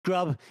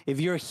Grub, if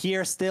you're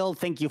here still,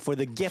 thank you for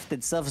the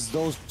gifted subs.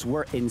 Those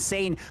were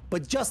insane.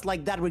 But just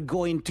like that, we're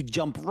going to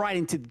jump right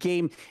into the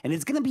game, and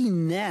it's gonna be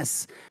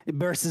Ness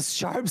versus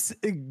Sharp's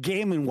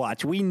Game and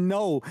Watch. We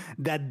know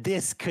that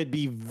this could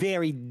be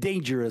very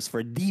dangerous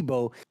for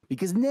Debo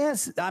because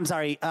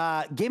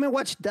Game and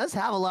Watch does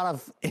have a lot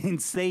of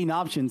insane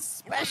options,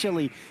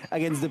 especially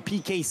against the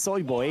PK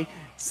Soy Boy.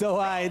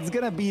 So it's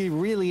gonna be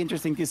really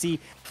interesting to see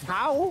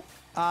how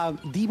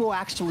Debo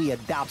actually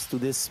adapts to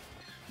this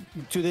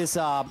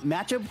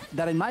matchup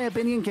that, in my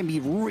opinion, can be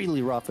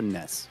really rough in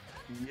Ness.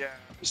 Yeah,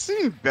 I've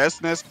seen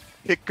Best Ness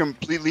pick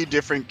completely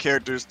different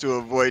characters to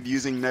avoid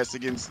using Ness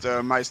against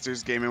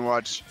Meister's Game &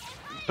 Watch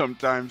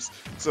sometimes.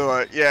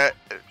 So yeah,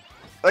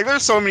 like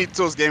there's so many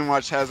tools Game &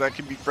 Watch has that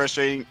can be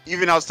frustrating,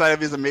 even outside of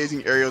his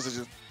amazing aerials to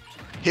just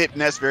hit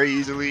Ness very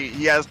easily.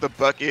 He has the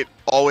bucket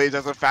always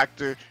as a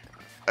factor,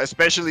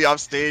 especially off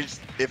stage.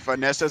 If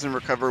Ness doesn't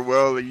recover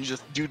well, you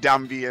just do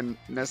down B and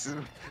Ness is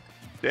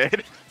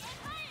dead.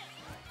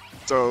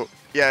 So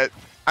yeah,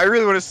 I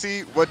really want to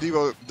see what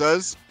Debo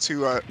does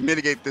to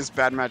mitigate this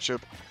bad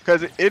matchup,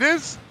 because it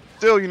is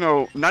still, you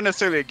know, not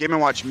necessarily a Game &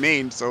 Watch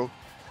main, so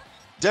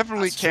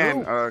definitely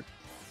can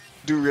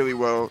do really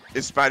well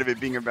in spite of it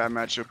being a bad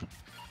matchup.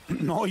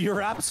 No,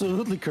 you're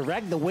absolutely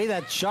correct. The way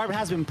that Sharp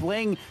has been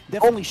playing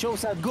definitely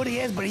shows how good he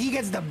is, but he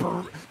gets the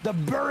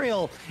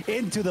burial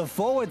into the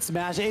forward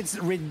smash. It's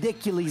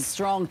ridiculously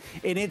strong,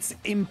 and it's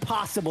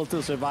impossible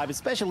to survive,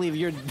 especially if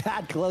you're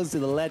that close to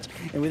the ledge.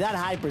 And with that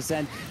high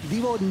percent,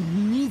 Debo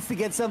needs to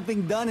get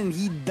something done, and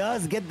he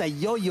does get the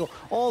yo-yo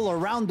all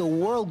around the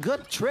world.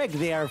 Good trick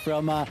there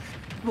from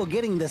Debo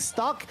getting the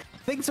stock.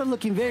 Things are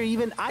looking very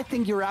even. I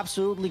think you're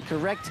absolutely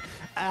correct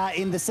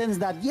in the sense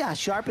that, yeah,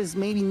 Sharp is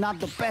maybe not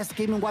the best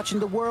Game & Watch in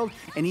the world,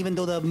 and even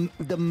though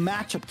the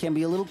matchup can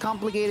be a little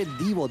complicated,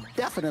 Debo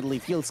definitely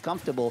feels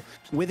comfortable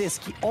with his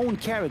own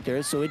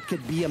character, so it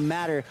could be a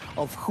matter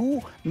of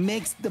who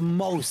makes the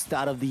most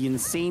out of the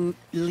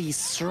insanely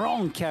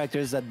strong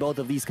characters that both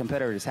of these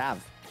competitors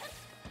have.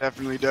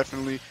 Definitely,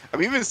 definitely.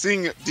 I'm even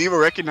seeing Debo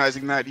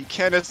recognizing that he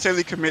can't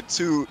necessarily commit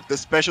to the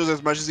specials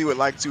as much as he would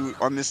like to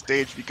on this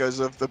stage because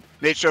of the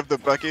nature of the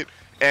bucket,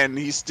 and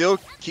he's still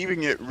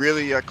keeping it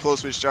really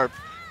close with Sharp.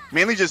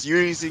 Mainly just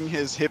using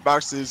his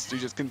hitboxes to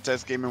just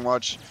contest Game &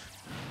 Watch.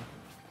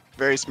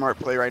 Very smart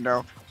play right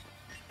now.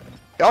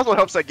 It also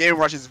helps that Game &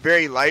 Watch is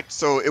very light,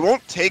 so it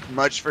won't take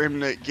much for him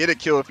to get a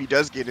kill if he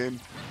does get in.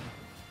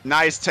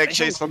 Nice tech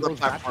chase from the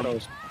platform.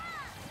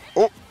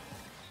 Oh,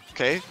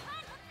 okay.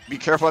 Be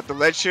careful at the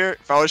ledge here.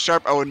 If I was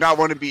Sharp, I would not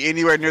want to be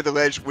anywhere near the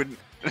ledge when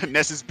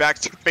Ness's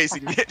back's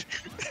facing it.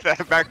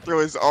 That back throw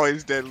is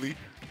always deadly.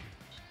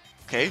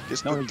 Okay,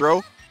 just the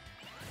throw.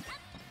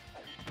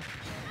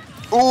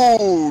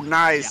 Ooh,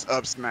 nice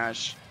up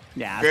smash.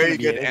 Yeah, very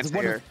good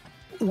anti-air.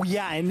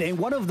 Yeah, and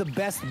one of the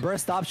best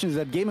burst options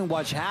that Game &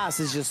 Watch has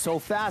is just so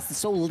fast,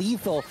 so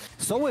lethal,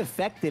 so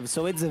effective.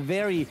 So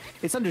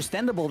it's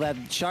understandable that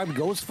Sharp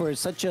goes for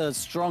such a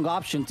strong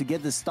option to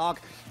get the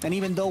stock. And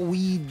even though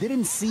we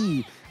didn't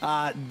see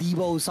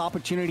Debo's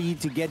opportunity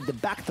to get the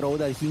back throw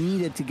that he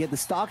needed to get the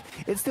stock,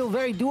 it's still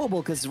very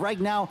doable because right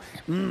now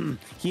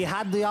he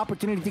had the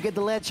opportunity to get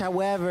the ledge.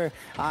 However,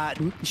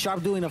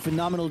 Sharp doing a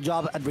phenomenal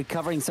job at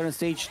recovering center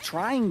stage,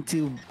 trying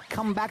to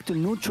come back to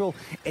neutral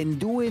and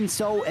doing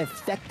so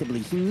effectively.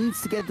 He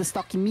needs to get the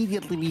stock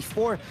immediately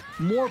before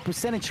more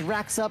percentage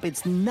racks up.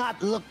 It's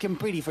not looking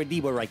pretty for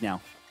Debo right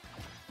now.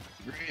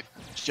 Great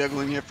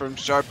juggling here from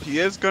Sharp. He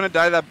is going to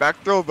die that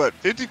back throw, but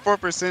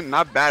 54%,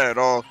 not bad at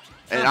all.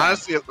 And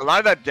honestly, a lot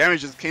of that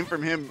damage just came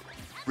from him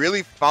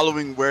really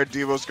following where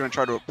Devo's going to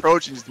try to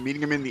approach and just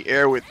meeting him in the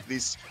air with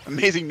these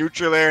amazing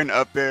neutral air and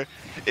up air.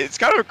 It's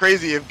kind of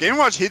crazy. If Game &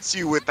 Watch hits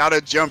you without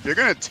a jump, you're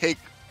going to take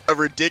a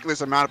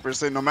ridiculous amount of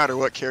percent no matter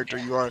what character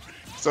you are.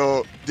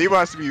 So Devo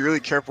has to be really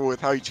careful with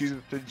how he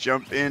chooses to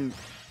jump in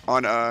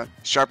on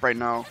Sharp right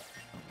now.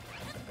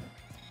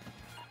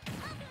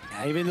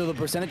 Even though the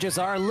percentages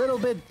are a little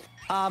bit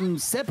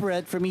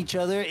separate from each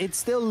other, it's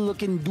still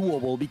looking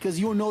doable because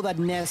you know that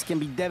Ness can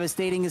be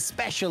devastating,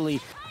 especially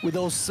with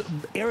those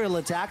aerial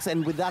attacks,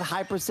 and with that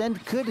high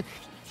percent could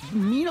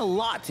mean a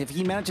lot if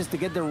he manages to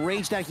get the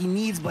rage that he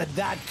needs, but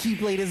that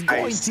keyblade is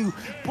going to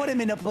put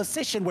him in a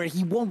position where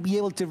he won't be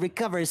able to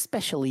recover,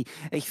 especially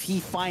if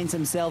he finds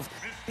himself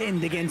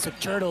pinned against a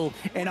turtle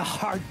in a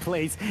hard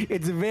place.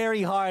 It's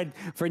very hard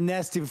for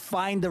Ness to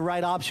find the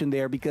right option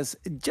there because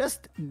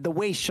just the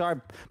way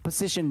Sharp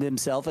positioned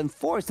himself and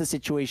forced the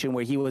situation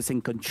where he was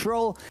in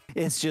control,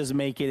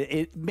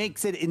 it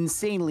makes it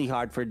insanely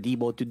hard for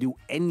Debo to do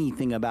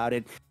anything about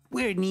it.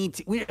 We're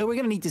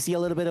gonna need to see a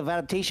little bit of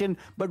adaptation,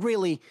 but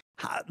really,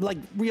 like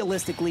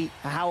realistically,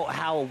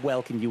 how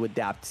well can you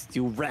adapt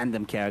to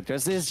random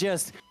characters? It's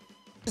just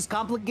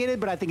complicated,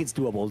 but I think it's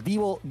doable.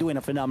 Debo doing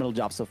a phenomenal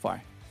job so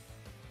far.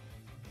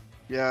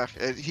 Yeah,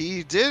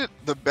 he did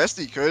the best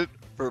he could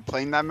for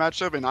playing that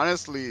matchup, and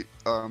honestly,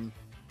 I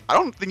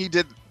don't think he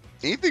did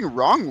anything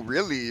wrong.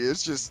 Really,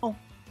 it's just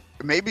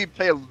maybe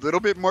play a little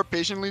bit more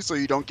patiently so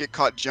you don't get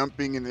caught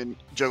jumping and then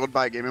juggled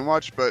by Game &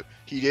 Watch, but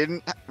he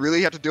didn't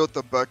really have to deal with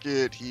the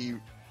bucket. He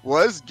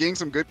was getting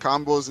some good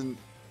combos and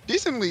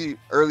decently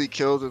early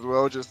kills as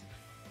well. Just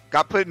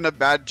got put in a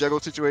bad juggle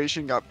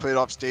situation, got put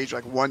off stage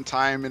like one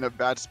time in a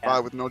bad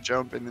spot with no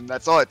jump, and then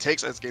that's all it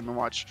takes as Game &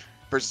 Watch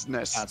versus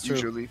Ness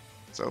usually.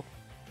 So.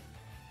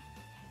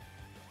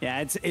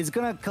 Yeah, it's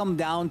gonna come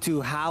down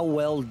to how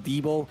well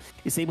Debo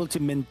is able to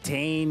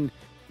maintain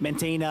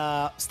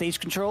stage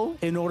control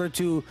in order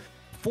to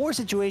force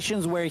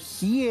situations where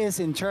he is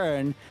in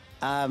turn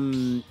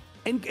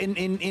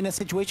in a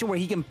situation where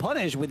he can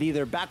punish with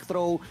either back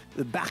throw,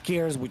 the back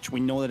airs, which we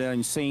know that are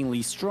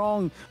insanely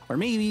strong, or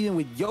maybe even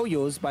with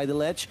yo-yos by the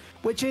ledge,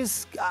 which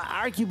is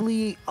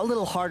arguably a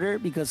little harder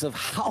because of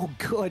how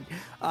good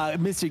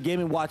Mr.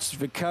 Game &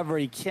 Watch's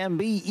recovery can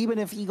be, even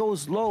if he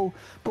goes low.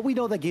 But we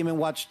know that Game &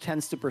 Watch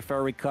tends to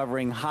prefer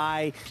recovering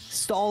high,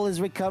 stall his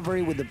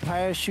recovery with the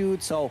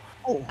parachute. So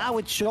now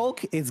with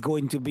Shulk, it's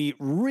going to be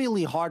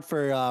really hard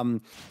for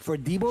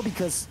Debo,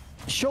 because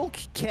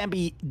Shulk can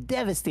be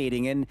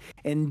devastating,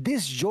 and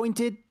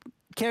disjointed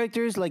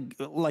characters like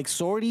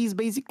swordies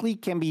basically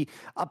can be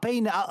a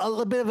pain, a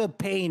little bit of a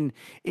pain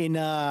in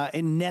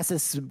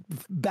Ness's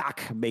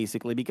back,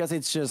 basically, because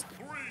it's just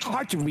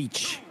hard to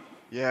reach.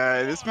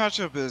 Yeah, this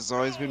matchup has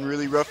always been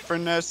really rough for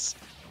Ness.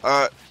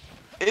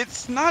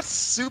 It's not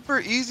super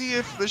easy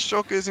if the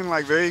Shulk isn't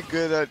like very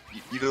good at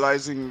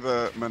utilizing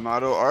the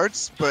Monado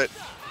arts, but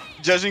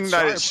judging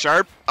that it's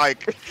sharp,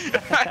 like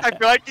I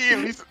feel like he at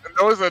least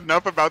knows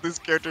enough about this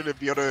character to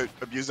be able to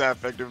abuse that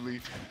effectively.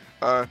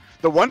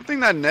 The one thing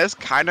that Ness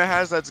kind of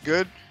has that's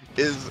good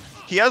is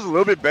he has a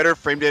little bit better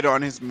frame data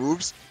on his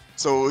moves,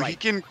 so he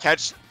can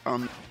catch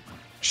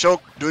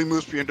Shulk doing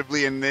moves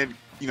preemptively and then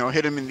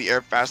hit him in the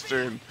air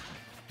faster. And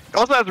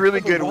also has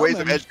really good ways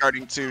of edge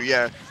guarding too.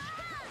 Yeah,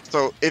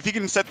 so if he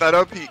can set that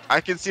up,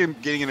 I can see him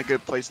getting in a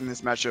good place in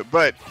this matchup.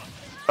 But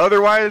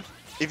otherwise,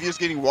 if he's just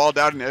getting walled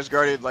out and edge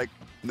guarded like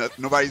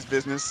nobody's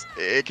business,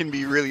 it can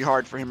be really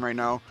hard for him right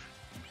now.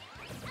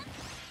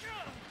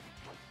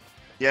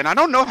 Yeah, and I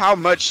don't know how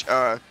much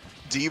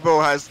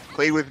Debo has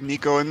played with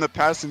Nico in the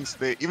past, since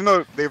even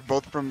though they're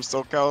both from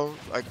SoCal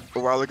like a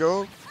while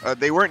ago,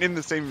 they weren't in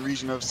the same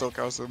region of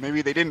SoCal, so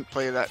maybe they didn't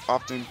play that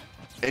often.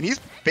 And he's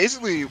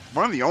basically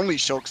one of the only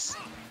Shulks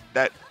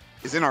that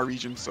is in our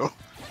region, so.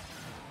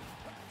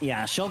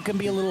 Yeah, Shulk can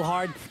be a little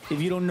hard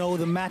if you don't know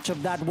the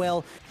matchup that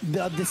well.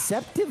 The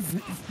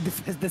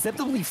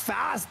deceptively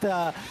fast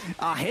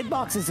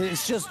hitboxes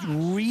is just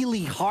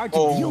really hard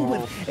to deal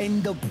with,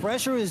 and the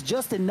pressure is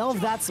just enough.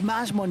 That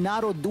Smash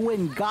Monado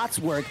doing God's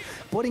work,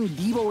 putting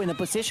Debo in a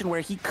position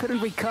where he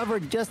couldn't recover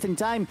just in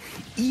time.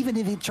 Even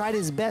if he tried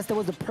his best, that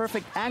was the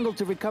perfect angle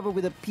to recover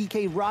with a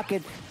PK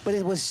rocket, but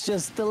it was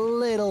just a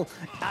little,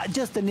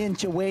 just an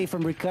inch away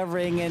from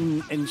recovering.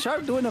 And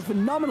Sharp doing a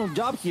phenomenal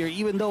job here,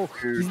 even though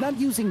he's not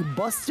using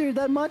Buster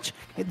that much.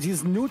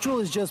 His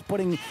neutral is just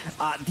putting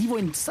Debo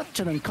in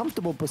such an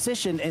uncomfortable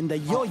position, and the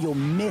yo-yo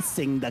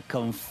missing the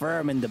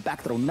confirm and the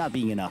back throw not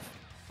being enough.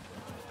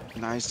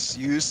 Nice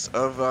use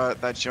of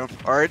that jump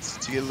arts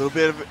to get a little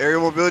bit of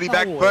aerial mobility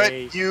back, but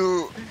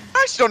you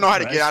actually don't know how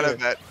to get out of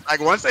that. Like,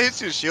 once that hits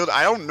your shield,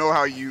 I don't know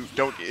how you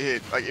don't get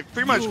hit. Like, it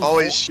pretty much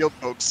always shield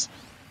pokes.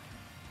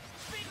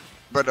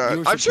 But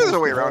I'm sure there's a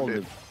way around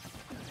it.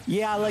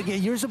 Yeah, like,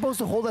 you're supposed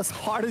to hold as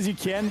hard as you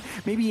can.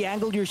 Maybe you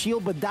angled your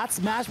shield, but that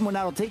Smash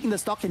Monado taking the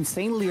stock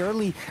insanely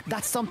early,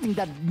 that's something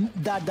that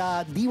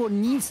Debo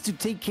needs to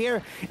take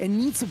care and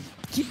needs to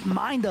keep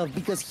mind of,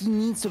 because he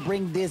needs to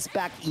bring this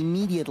back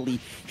immediately.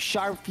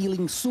 Sharp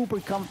feeling super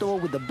comfortable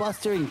with the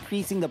Buster,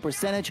 increasing the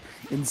percentage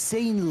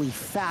insanely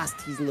fast.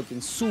 He's looking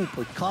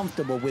super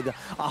comfortable with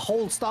a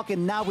whole stock,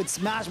 and now with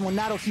Smash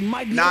Monado, he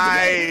might be able to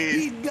get it.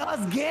 He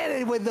does get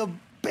it with the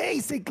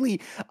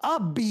basically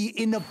up B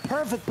in the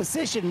perfect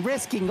position,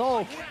 risking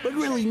all, but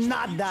really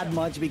not that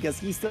much, because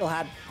he still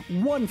had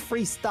one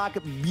free stock.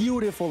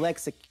 Beautiful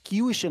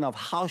execution of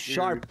how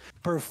Sharp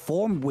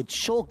performed with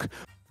Shulk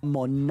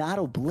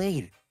Monado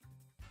Blade.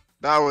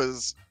 That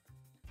was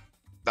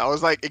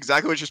like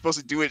exactly what you're supposed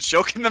to do with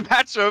Shulk in the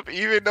matchup,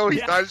 even though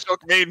he's not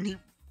Shulk main, and he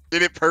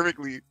did it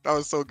perfectly. That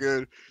was so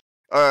good.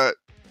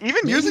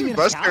 Even using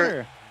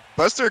Buster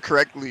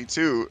correctly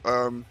too.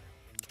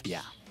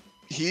 Yeah.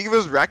 He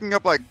was racking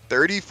up like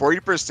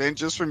 30-40%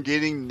 just from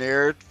getting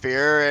nair,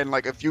 fair, and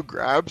like a few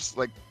grabs.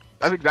 Like,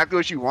 that's exactly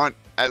what you want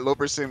at low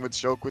percent with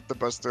Shulk with the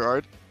Buster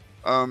art.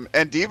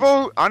 And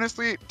Debo,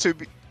 honestly,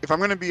 if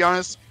I'm gonna be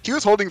honest, he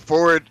was holding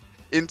forward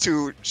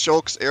into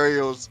Shulk's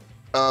aerials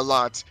a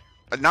lot,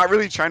 not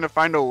really trying to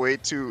find a way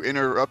to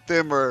interrupt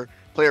them or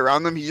play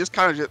around them. He just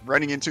kind of just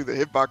running into the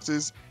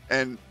hitboxes,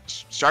 and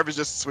Sharp is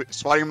just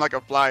swatting him like a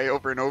fly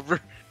over and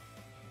over.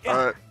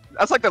 Yeah.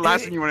 That's like the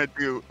last thing you want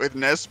to do with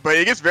Ness, but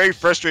it gets very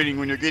frustrating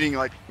when you're getting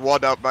like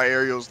walled out by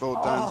aerials the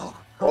whole time.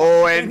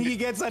 And he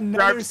gets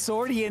another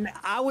sortie, and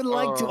I would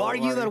like to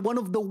argue that one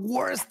of the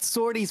worst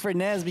sorties for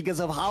Ness because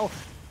of how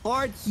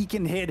hard he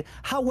can hit.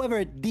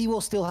 However,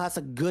 Debo still has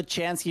a good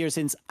chance here,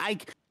 since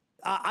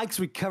Ike's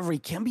recovery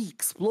can be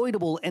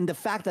exploitable, and the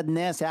fact that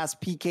Ness has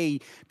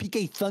PK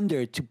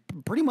Thunder to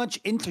pretty much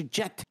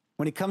interject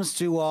when it comes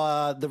to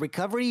the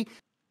recovery,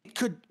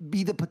 could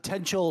be the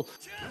potential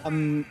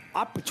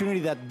opportunity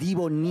that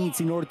Debo needs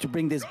in order to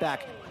bring this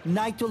back.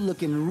 Naito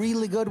looking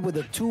really good with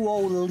a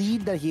 2-0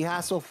 lead that he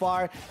has so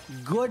far.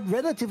 Good,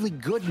 relatively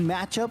good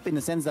matchup in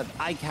the sense that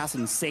Ike has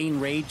insane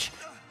range,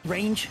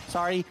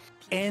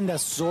 and a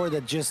sword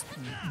that just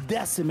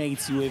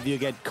decimates you if you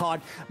get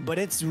caught. But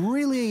it's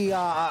really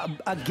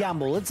a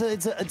gamble. It's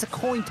a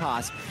coin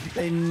toss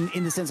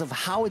in the sense of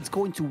how it's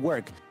going to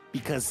work.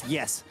 Because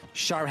yes,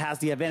 Sharp has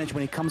the advantage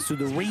when it comes to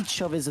the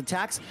reach of his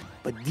attacks,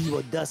 but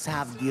Debo does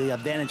have the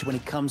advantage when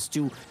it comes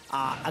to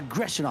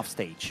aggression off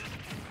stage.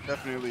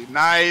 Definitely.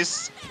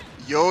 Nice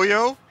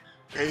yo-yo.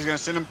 Okay, he's going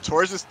to send him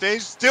towards the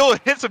stage. Still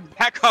hits him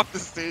back off the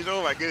stage.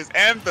 Oh my goodness.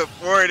 And the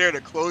forward air to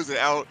close it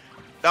out.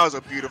 That was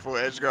a beautiful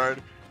edge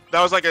guard.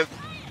 That was like a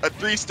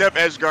 3-step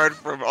edge guard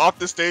from off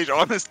the stage,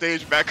 on the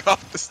stage, back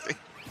off the stage.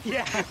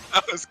 Yeah.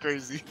 That was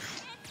crazy.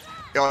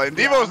 Yo, and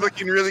Debo's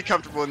looking really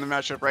comfortable in the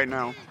matchup right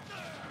now.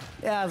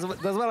 Yeah,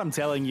 that's what I'm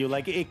telling you.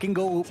 Like, it can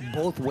go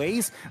both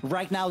ways.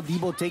 Right now,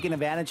 Debo taking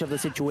advantage of the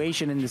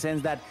situation in the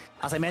sense that,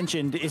 as I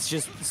mentioned, it's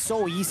just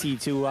so easy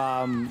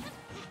to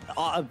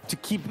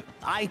keep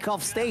Ike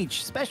off stage,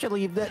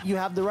 especially if you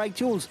have the right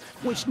tools,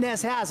 which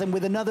Ness has. And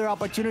with another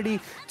opportunity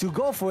to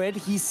go for it,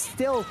 he's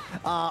still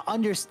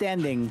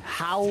understanding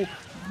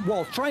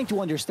trying to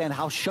understand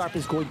how Sharp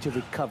is going to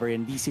recover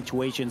in these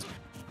situations.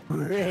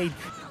 Great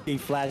a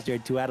flash there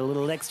to add a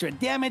little extra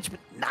damage,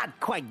 but not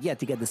quite yet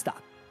to get the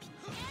stop.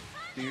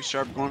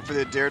 Sharp going for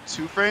the Dare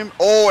 2 frame.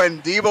 Oh,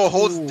 and Debo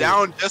holds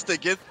down just to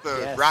get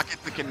the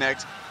rocket to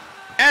connect.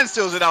 And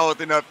seals it out with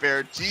an up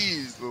air.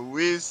 Jeez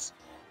Louise.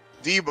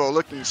 Debo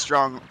looking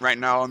strong right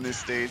now on this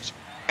stage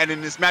and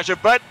in this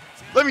matchup. But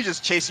let me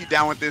just chase you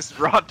down with this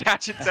raw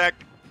dash attack.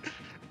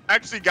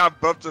 Actually got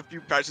buffed a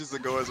few patches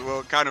ago as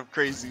well. Kind of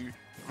crazy.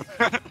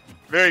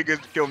 Very good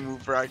kill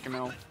move for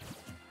Iconel.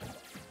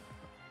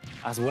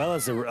 As well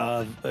as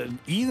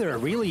either,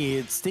 really,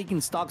 it's taking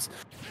stocks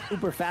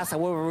super fast.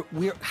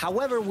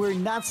 However, we're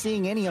not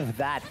seeing any of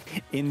that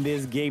in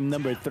this game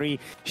number 3.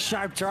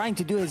 Sharp trying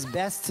to do his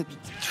best,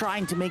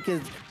 trying to make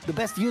the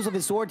best use of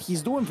his sword.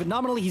 He's doing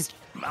phenomenally. He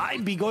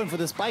might be going for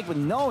the spike, but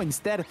no,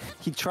 instead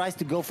he tries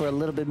to go for a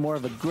little bit more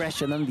of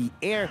aggression on the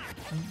air,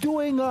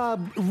 doing a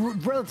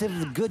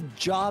relatively good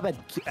job at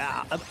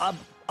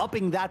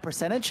upping that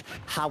percentage.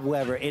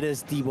 However, it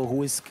is Debo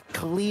who is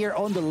clear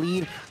on the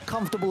lead,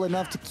 comfortable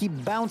enough to keep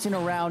bouncing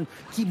around,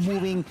 keep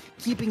moving,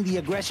 keeping the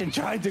aggression,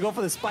 trying to go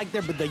for the spike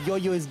there, but the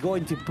yo-yo is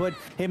going to put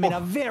him in a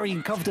very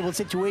uncomfortable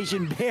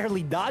situation,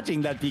 barely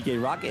dodging that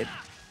PK rocket.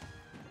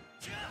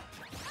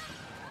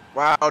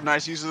 Wow,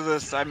 nice use of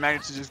the side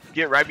magnet to just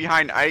get right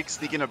behind Ike,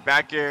 sneaking a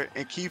back air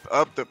and keep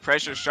up the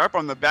pressure. Sharp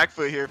on the back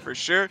foot here for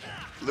sure.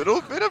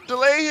 Little bit of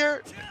delay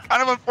here.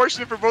 Kind of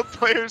unfortunate for both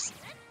players.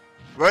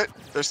 But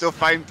they're still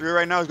fighting through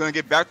right now. He's going to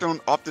get back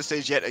thrown off the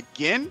stage yet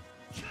again.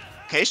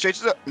 Okay, straight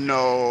to the...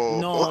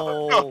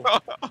 No.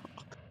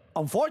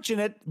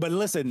 Unfortunate, but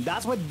listen,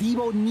 that's what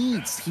Debo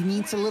needs. He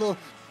needs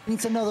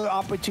another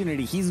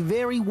opportunity. He's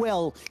very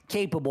well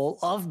capable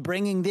of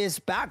bringing this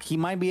back. He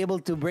might be able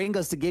to bring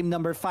us to game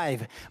number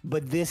 5,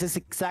 but this is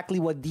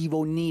exactly what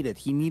Debo needed.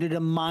 He needed a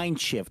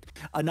mind shift,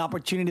 an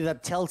opportunity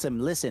that tells him,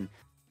 listen,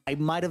 I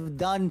might have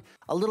done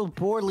a little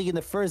poorly in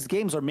the first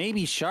games, or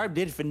maybe Sharp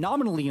did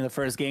phenomenally in the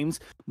first games,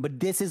 but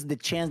this is the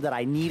chance that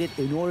I needed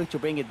in order to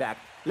bring it back.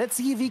 Let's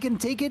see if he can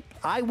take it.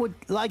 I would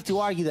like to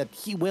argue that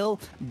he will,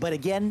 but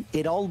again,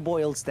 it all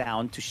boils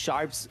down to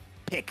Sharp's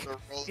pick.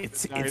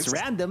 It's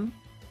random.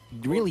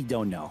 You really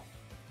don't know.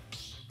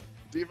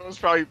 Debo's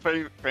probably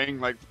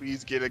praying like,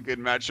 please get a good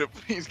matchup.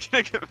 Please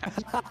get a good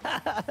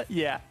matchup.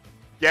 Yeah.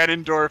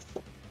 Ganondorf.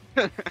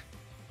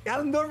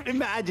 Ganondorf,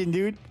 imagine,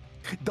 dude.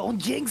 Don't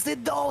jinx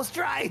it, though,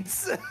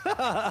 Strides.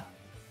 Nah,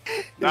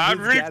 I'm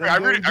rooting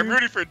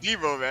for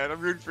Debo, man.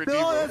 I'm rooting for Debo.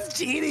 No, that's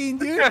cheating,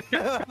 dude.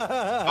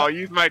 I'll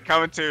use my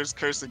commentator's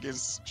curse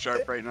against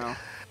Sharp right now.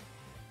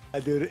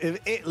 Dude,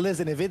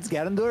 listen, if it's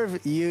Ganondorf,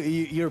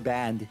 you're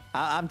banned.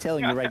 I'm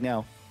telling you right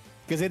now.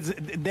 Because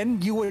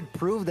then you would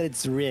prove that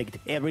it's rigged.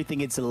 Everything,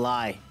 it's a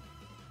lie.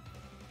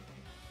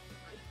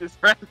 It's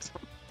random.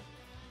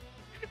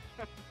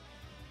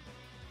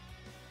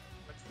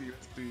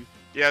 Let's see.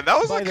 Yeah, that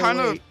was a kind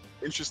of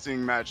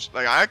interesting match.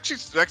 Like, I actually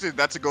expected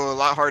that to go a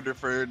lot harder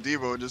for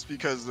Debo just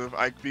because of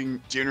Ike being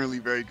generally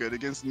very good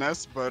against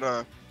Ness.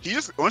 But he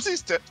just, once he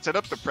set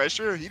up the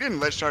pressure, he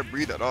didn't let Sharp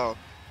breathe at all.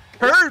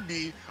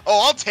 Kirby!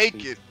 Oh, I'll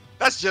take it.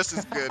 That's just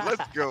as good.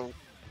 Let's go.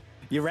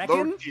 You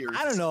reckon?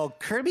 I don't know.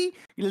 Kirby?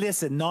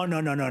 Listen,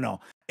 no.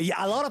 Yeah,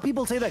 a lot of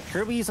people say that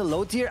Kirby is a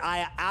low tier.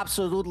 I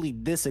absolutely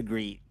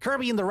disagree.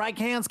 Kirby in the right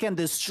hands can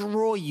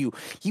destroy you.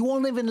 He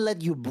won't even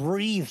let you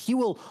breathe. He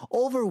will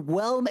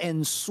overwhelm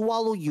and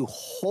swallow you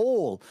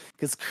whole.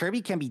 Because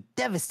Kirby can be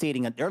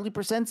devastating at early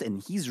percents,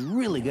 and he's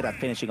really good at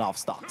finishing off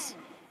stocks.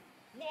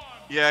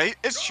 Yeah,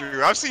 it's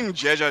true. I've seen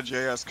Jeja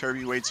J as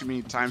Kirby way too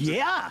many times.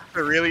 Yeah. I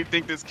really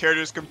think this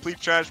character is complete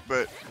trash,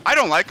 but I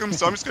don't like him,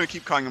 so I'm just going to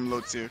keep calling him low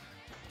tier.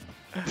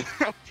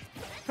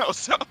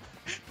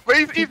 But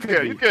he's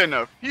good. He's good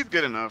enough. He's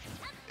good enough.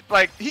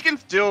 like he can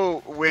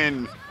still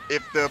win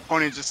if the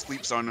opponent just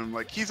sleeps on him.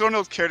 Like he's one of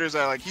those characters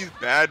that like he's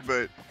bad,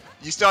 but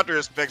you still have to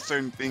respect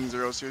certain things,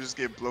 or else he'll just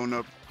get blown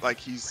up. Like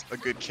he's a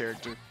good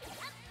character.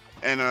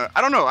 And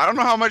I don't know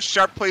how much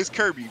Sharp plays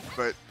Kirby,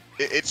 but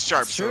it's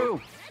Sharp. That's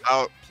true.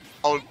 So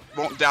I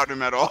won't doubt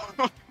him at all.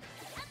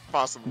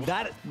 Possible.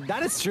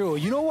 That is true.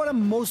 You know what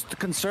I'm most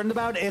concerned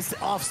about is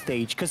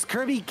offstage, because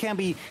Kirby can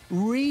be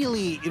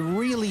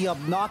really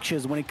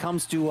obnoxious when it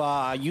comes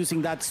to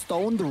using that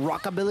stone, the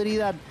rock ability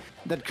that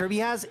Kirby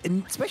has,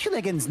 and especially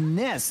against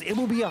Ness. It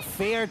will be a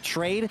fair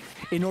trade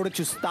in order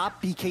to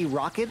stop PK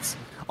rockets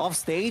off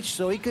stage,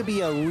 so it could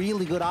be a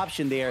really good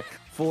option there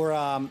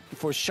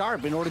for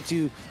Sharp in order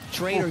to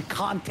trade or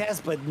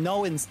contest. But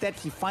no, instead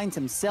he finds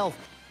himself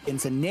in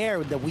an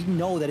air that we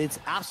know that it's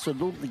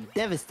absolutely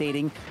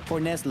devastating for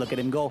Ness. Look at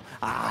him go.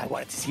 I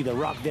wanted to see the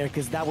rock there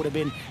because that would have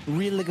been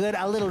really good.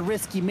 A little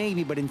risky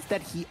maybe, but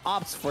instead he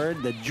opts for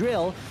the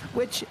drill,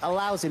 which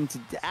allows him to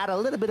add a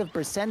little bit of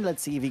percent.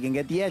 Let's see if he can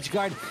get the edge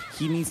guard.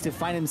 He needs to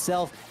find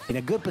himself in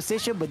a good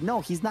position, but no,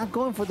 he's not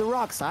going for the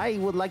rocks. I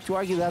would like to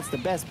argue that's the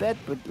best bet,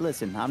 but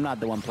listen, I'm not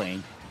the one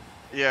playing.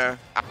 Yeah,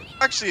 I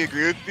actually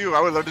agree with you.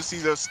 I would love to see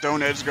the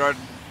stone edge guard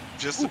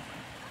just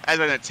as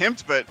an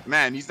attempt, but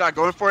man, he's not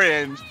going for it.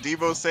 And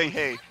Debo's saying,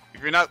 hey,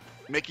 if you're not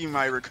making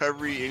my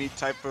recovery any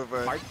type of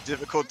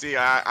difficulty,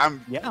 I'm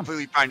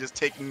completely fine just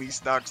taking these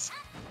stocks,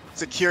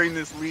 securing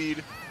this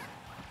lead.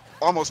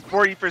 Almost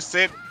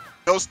 40%.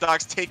 Those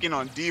stocks taken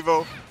on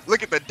Debo.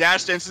 Look at the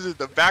dash dances,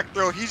 the back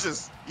throw. He's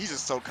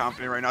just so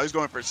confident right now. He's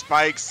going for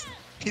spikes.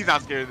 He's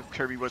not scared of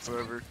Kirby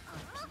whatsoever.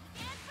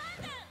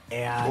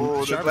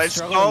 And Sharp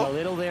struggling a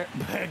little there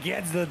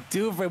against the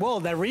two frame. Well,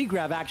 that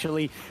regrab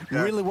actually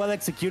really well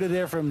executed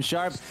there from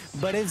Sharp,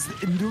 but it's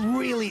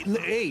really,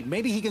 hey,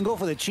 maybe he can go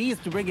for the cheese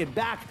to bring it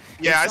back.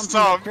 Yeah, I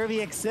saw him. Kirby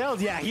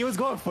excels. Yeah, he was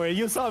going for it.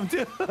 You saw him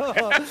too.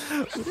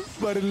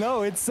 But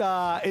no, it's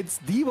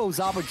Debo's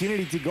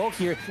opportunity to go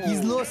here.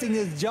 He's losing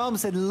his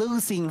jumps and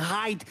losing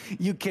height.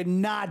 You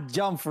cannot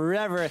jump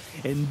forever.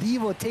 And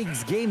Debo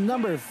takes game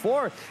number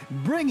 4,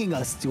 bringing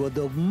us to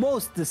the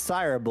most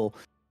desirable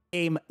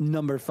game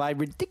number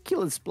 5.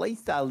 Ridiculous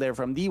playstyle there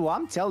from Debo.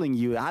 I'm telling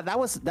you, that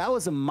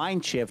was a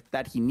mind shift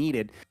that he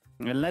needed.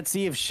 And let's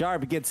see if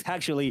Sharp gets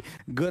actually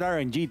good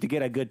RNG to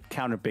get a good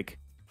counter pick.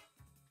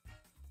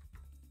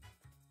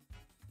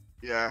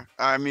 Yeah,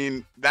 I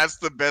mean, that's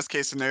the best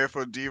case scenario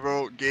for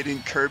Debo,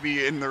 getting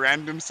Kirby in the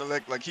random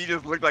select. Like, he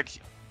just looked like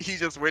he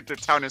just went to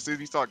town as soon as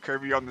he saw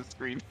Kirby on the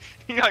screen.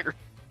 He like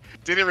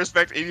didn't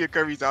respect any of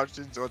Kirby's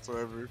options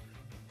whatsoever.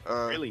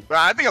 Really? But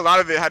I think a lot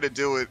of it had to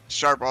do with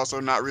Sharp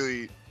also not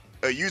really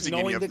using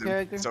any of them.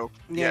 Character? So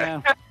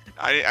yeah.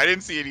 I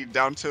didn't see any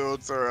down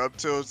tilts or up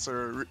tilts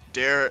or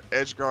dare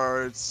edge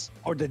guards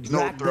or the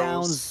drag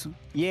downs.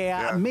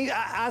 Yeah. Maybe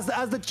as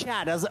the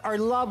chat, as our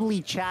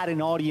lovely chat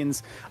and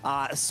audience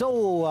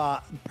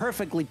so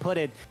perfectly put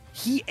it,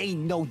 he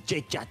ain't no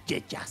jitja.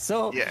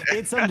 So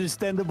it's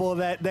understandable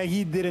that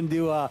he didn't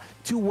do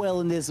too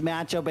well in this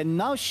matchup. And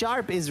now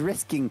Sharp is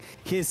risking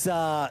his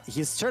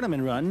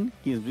tournament run.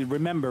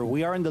 Remember,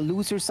 we are in the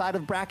loser side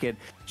of bracket.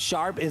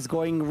 Sharp is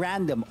going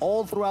random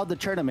all throughout the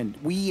tournament.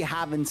 We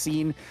haven't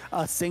seen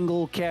a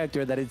single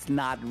character that is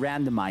not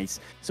randomized.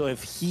 So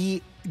if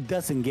he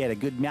doesn't get a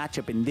good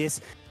matchup in this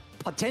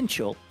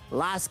potential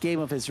last game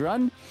of his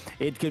run,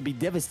 it could be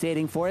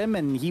devastating for him,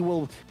 and he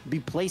will be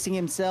placing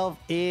himself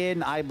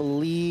in, I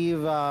believe,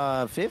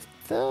 5th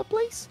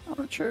place. I'm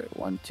not sure.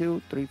 1,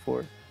 2, 3,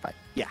 4, 5.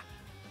 Yeah,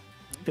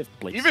 5th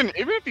place. Even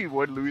if he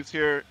would lose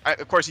here,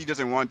 of course he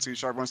doesn't want to.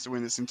 Sharp wants to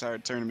win this entire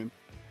tournament,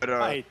 but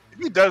if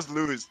he does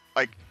lose,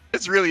 like,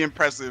 it's really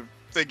impressive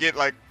to get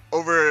like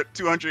over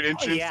 200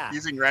 entrants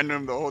using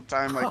random the whole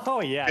time. Like,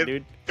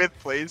 dude, 5th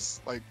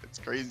place, like, it's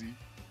crazy.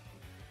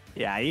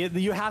 Yeah,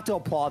 you have to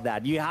applaud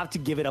that. You have to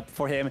give it up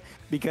for him,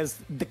 because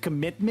the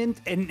commitment,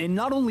 and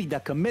not only the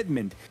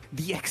commitment,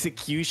 the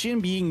execution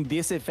being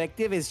this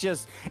effective is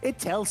just, it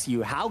tells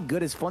you how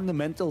good his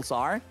fundamentals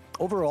are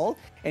overall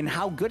and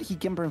how good he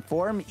can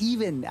perform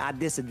even at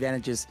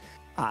disadvantages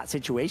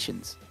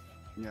situations.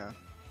 Yeah,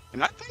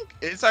 and I think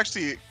it's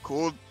actually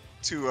cool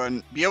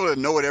to be able to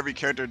know what every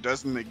character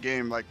does in the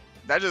game. Like,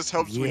 that just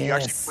helps when you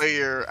actually play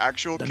your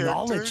actual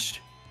character.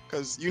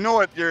 Because you know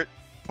what your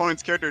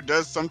opponent's character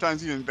does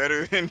sometimes even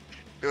better than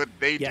what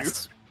they do.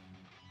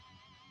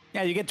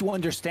 Yeah, you get to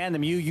understand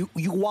them. You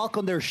walk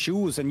on their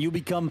shoes and you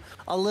become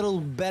a little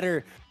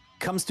better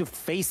comes to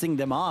facing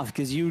them off,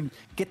 because you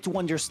get to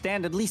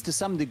understand, at least to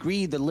some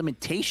degree, the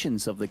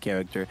limitations of the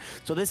character.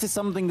 So this is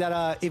something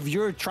that if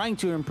you're trying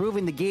to improve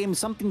in the game,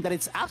 something that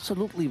it's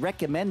absolutely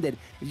recommended.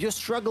 If you're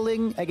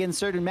struggling against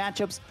certain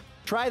matchups,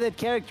 try that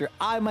character.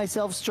 I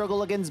myself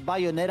struggle against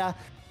Bayonetta.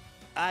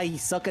 I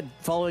suck at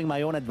following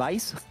my own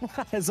advice,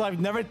 so I've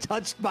never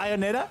touched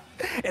Bayonetta,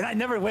 and I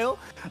never will.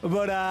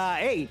 But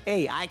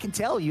hey, I can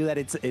tell you that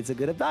it's a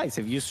good advice.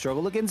 If you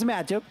struggle against a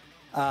matchup,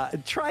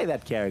 try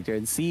that character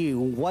and see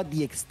what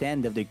the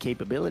extent of their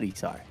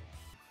capabilities are.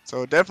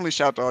 So definitely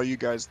shout out to all you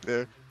guys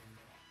there.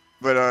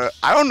 But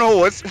I don't know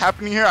what's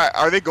happening here.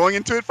 Are they going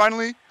into it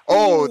finally?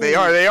 Oh, they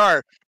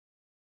are.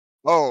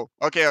 Oh,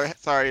 okay.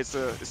 Sorry, it's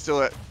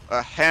still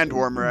a hand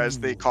warmer as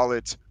they call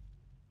it.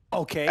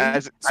 Okay,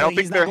 As I so don't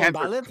think he's not their going hands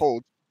are Byleth?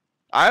 cold.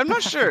 I'm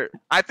not sure.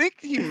 I think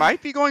he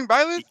might be going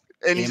Byleth,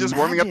 and he's just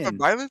warming up the Imagine.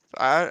 Byleth.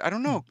 I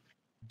don't know.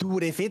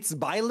 Dude, if it's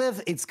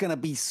Byleth, it's gonna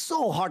be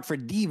so hard for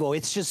Devo.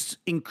 It's just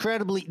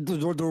incredibly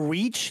the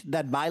reach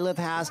that Byleth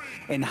has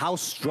and how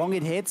strong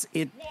it hits.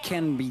 It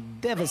can be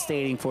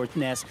devastating for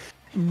Ness.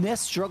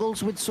 Ness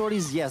struggles with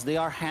sorties. Yes, they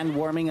are hand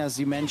warming, as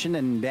you mentioned,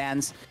 and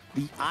Dance.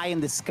 The eye in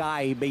the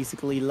sky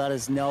basically let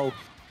us know.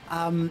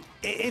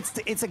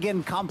 It's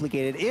again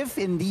complicated. If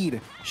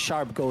indeed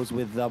Sharp goes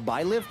with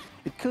Byleth,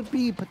 it could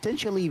be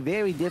potentially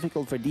very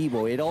difficult for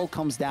Debo. It all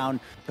comes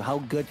down to how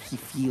good he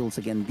feels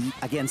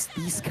against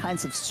these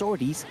kinds of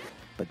sorties.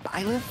 But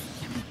Byleth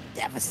can be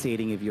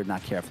devastating if you're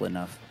not careful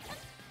enough.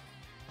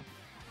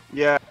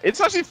 Yeah, it's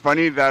actually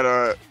funny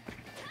that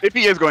if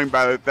he is going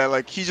Byleth, that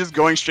like he's just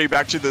going straight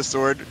back to the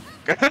sword.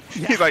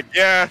 He's like,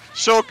 yeah,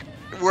 Shulk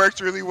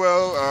worked really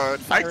well.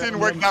 Ike didn't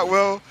work that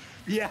well.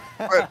 Yeah.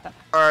 But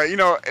you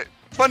know,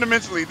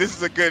 fundamentally, this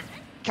is a good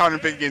counter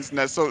pick against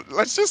Ness. So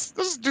let's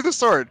just do the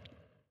sword.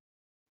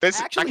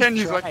 I can't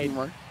use Luck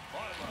anymore.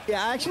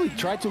 Yeah, I actually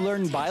tried to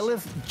learn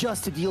Byleth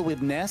just to deal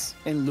with Ness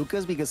and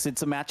Lucas because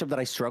it's a matchup that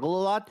I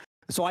struggle a lot.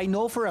 So I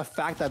know for a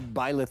fact that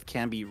Byleth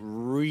can be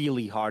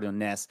really hard on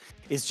Ness.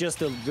 It's just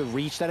the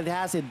reach that it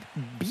has. It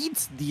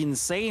beats the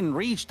insane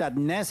reach that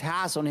Ness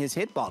has on his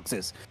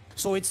hitboxes.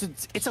 So it's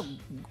a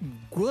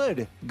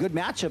good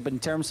matchup in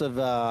terms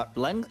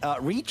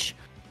of reach.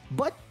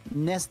 But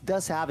Ness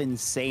does have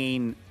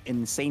insane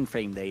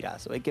frame data,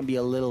 so it can be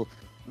a little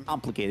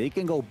complicated. It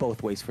can go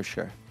both ways for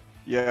sure.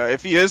 Yeah,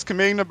 if he is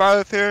committing to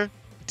Byleth here,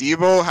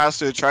 Debo has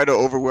to try to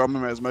overwhelm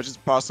him as much as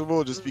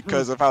possible just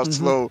because of how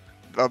slow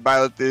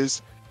Byleth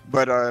is.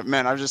 But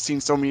man, I've just seen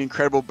so many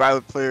incredible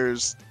Byleth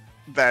players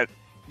that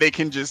they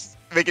can just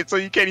make it so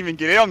you can't even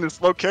get in on this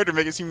slow character,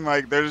 make it seem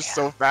like they're just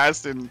so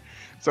fast and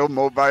so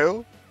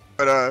mobile.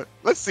 But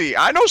let's see.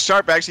 I know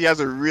Sharp actually has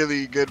a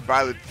really good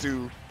Byleth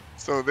too.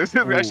 So this is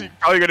actually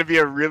probably going to be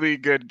a really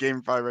good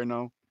game 5 right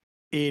now.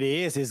 It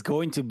is. It's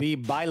going to be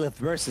Byleth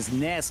versus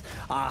Ness.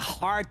 A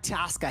hard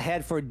task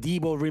ahead for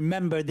Debo.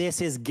 Remember,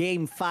 this is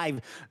game 5,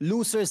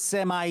 losers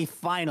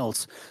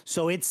semifinals.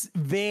 So it's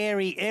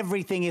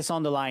everything is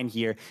on the line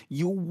here.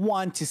 You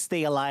want to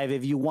stay alive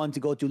if you want to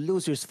go to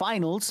losers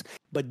finals,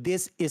 but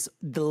this is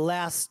the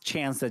last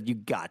chance that you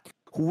got.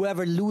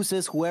 Whoever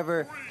loses,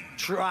 whoever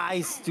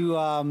tries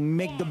to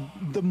make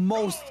the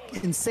most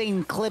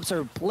insane clips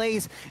or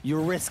plays, you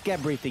risk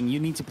everything.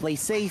 You need to play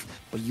safe,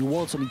 but you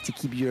also need to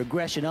keep your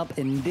aggression up,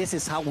 and this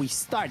is how we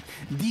start.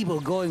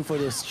 Debo going for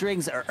the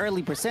strings or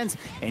early percents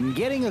and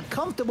getting a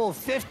comfortable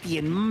 50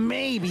 and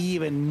maybe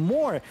even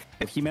more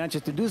if he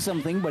manages to do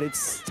something, but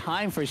it's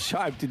time for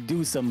Sharp to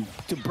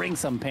bring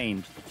some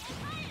pain.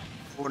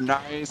 Oh,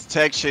 nice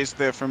tech chase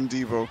there from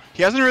Debo.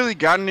 He hasn't really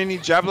gotten any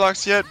jab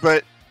blocks yet,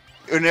 but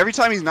and every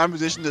time he's not in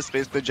position to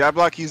space the jab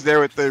block, he's there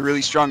with the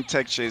really strong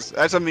tech chase.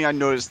 That's something I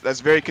noticed that's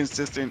very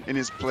consistent in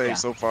his play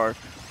so far,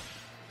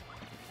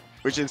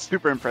 which is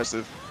super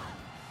impressive.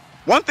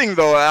 One thing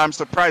though I'm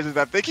surprised is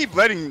that they keep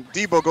letting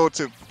Debo go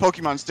to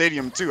Pokemon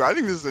Stadium too. I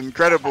think this is an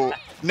incredible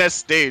Ness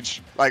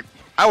stage. Like,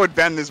 I would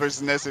ban this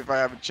versus Ness if I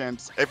have a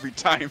chance every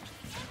time.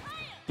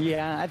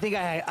 Yeah, I think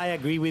I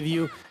agree with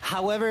you.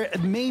 However,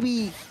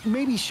 maybe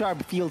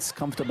Sharp feels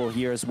comfortable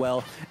here as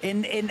well.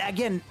 And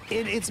again,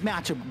 it's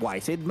matchup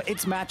wise.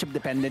 It's matchup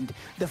dependent.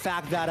 The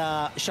fact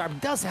that Sharp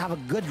does have a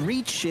good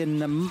reach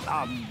and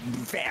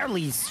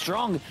fairly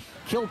strong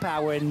kill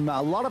power, and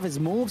a lot of his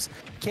moves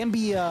can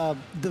be the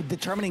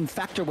determining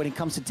factor when it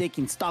comes to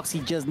taking stocks.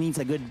 He just needs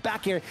a good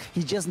back air.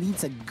 He just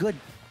needs a good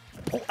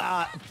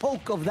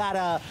poke of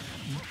that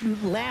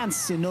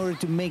lance in order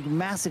to make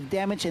massive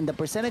damage, and the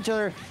percentage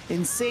are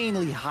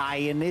insanely high,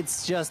 and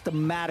it's just a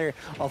matter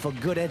of a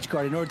good edge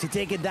guard in order to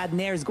take it. That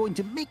Nair is going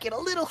to make it a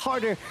little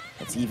harder.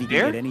 Let's see if he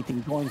can get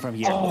anything going from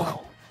here.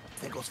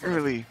 There goes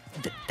early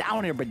the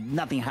down air, but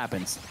nothing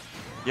happens.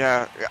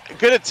 Yeah,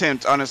 good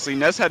attempt, honestly.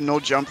 Ness had no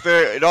jump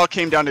there. It all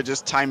came down to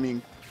just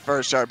timing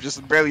for Sharp.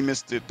 Just barely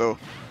missed it though.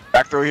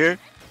 Back throw here.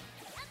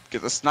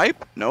 Get the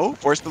snipe. No.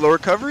 Force the low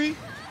recovery.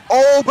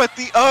 Oh, but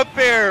the up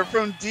air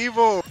from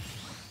Debo.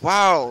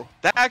 Wow,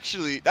 that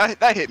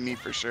hit me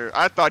for sure.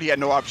 I thought he had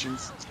no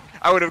options.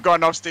 I would have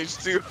gone off stage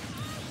too.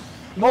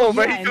 Oh,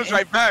 but he goes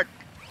right back.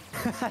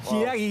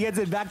 Yeah, he gets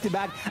it back to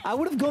back. I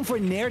would have gone for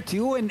Nair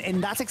too,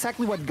 and that's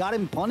exactly what got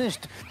him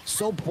punished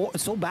so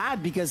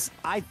bad, because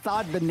I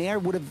thought the Nair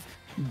would have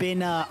been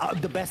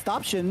the best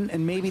option,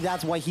 and maybe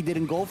that's why he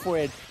didn't go for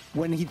it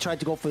when he tried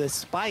to go for the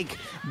spike,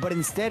 but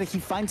instead he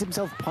finds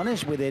himself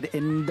punished with it,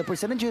 and the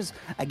percentages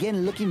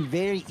again looking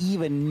very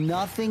even.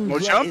 Nothing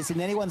yet is in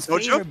anyone's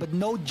favor, but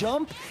no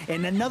jump,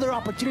 and another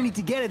opportunity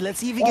to get it. Let's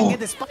see if he can get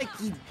the spike.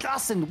 He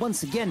doesn't,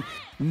 once again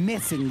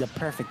missing the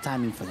perfect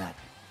timing for that.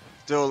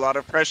 Still a lot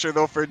of pressure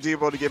though for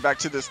Debo to get back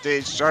to the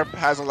stage. Sharp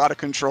has a lot of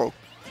control.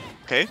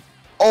 Okay.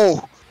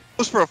 Oh,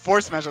 goes for a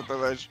force smash at the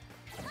ledge.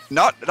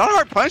 Not a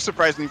hard punch,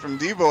 surprisingly, from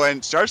Debo,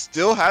 and Sharp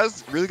still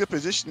has really good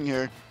position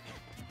here.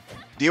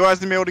 Debo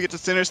hasn't been able to get to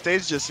center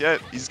stage just yet.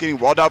 He's getting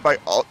walled out by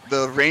all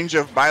the range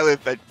of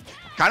Byleth that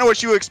kind of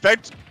what you would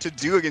expect to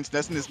do against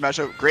Ness in this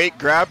matchup. Great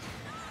grab.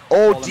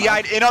 Oh,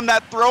 DI'd in on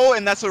that throw,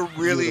 and that's a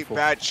really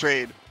bad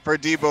trade for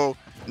Debo.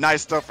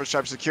 Nice stuff for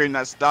Sharp securing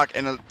that stock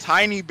and a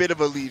tiny bit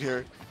of a lead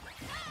here.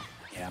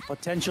 Yeah,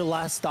 potential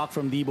last stock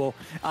from Debo.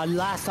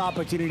 Last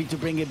opportunity to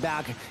bring it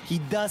back. He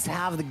does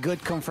have the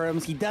good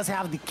confirms. He does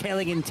have the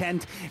killing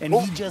intent, and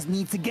he just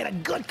needs to get a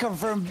good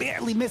confirm,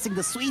 barely missing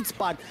the sweet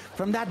spot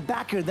from that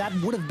backer. That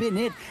would have been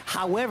it.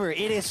 However,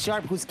 it is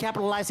Sharp who's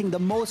capitalizing the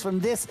most from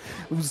this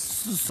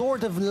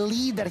sort of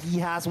lead that he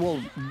has.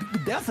 Well,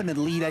 definite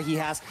lead that he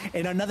has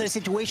in another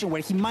situation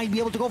where he might be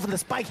able to go for the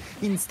spike.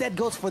 Instead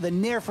goes for the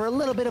nair for a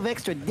little bit of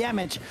extra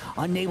damage.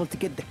 Unable to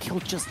get the kill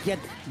just yet.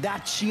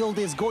 That shield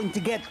is going to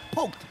get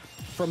poked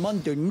from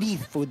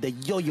underneath with the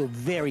yo-yo.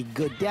 Very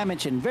good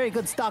damage and very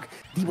good stock.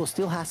 Debo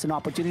still has an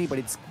opportunity, but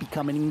it's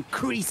becoming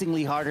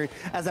increasingly harder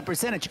as the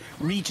percentage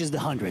reaches the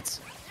hundreds.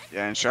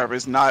 Yeah, and Sharp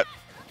is not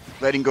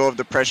letting go of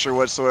the pressure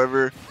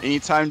whatsoever.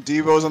 Anytime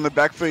Debo's on the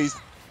back foot, he's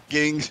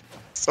getting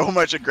so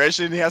much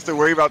aggression. He has to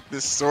worry about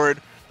this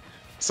sword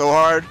so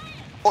hard.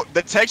 Oh,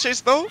 the tech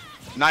chase though,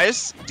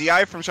 nice.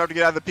 DI from Sharp to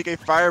get out of the PK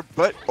fire,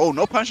 but oh,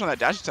 no punch on that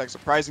dash attack,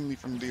 surprisingly,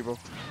 from Debo.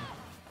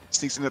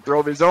 Sneaks in the throw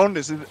of his own.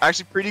 This is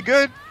actually pretty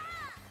good.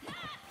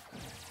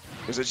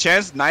 There's a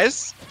chance.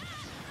 Nice.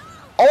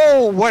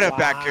 Oh, what a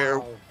back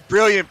air.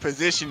 Brilliant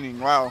positioning.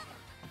 Wow.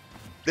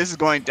 This is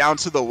going down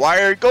to the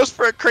wire. Goes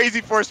for a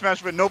crazy force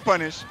smash, but no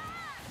punish.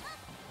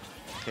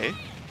 Okay.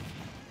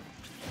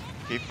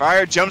 Okay,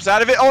 fire jumps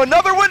out of it. Oh,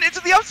 another one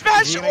into the up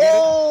smash.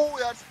 Oh,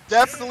 that's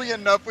definitely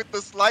enough with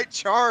the slight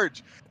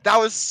charge. That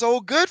was so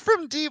good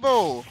from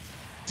Debo.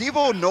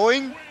 Debo,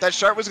 knowing that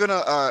Sharp was going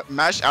to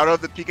mash out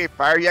of the PK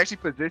fire, he actually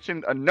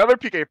positioned another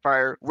PK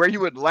fire where he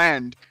would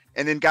land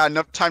and then got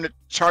enough time to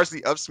charge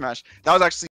the up smash. That was actually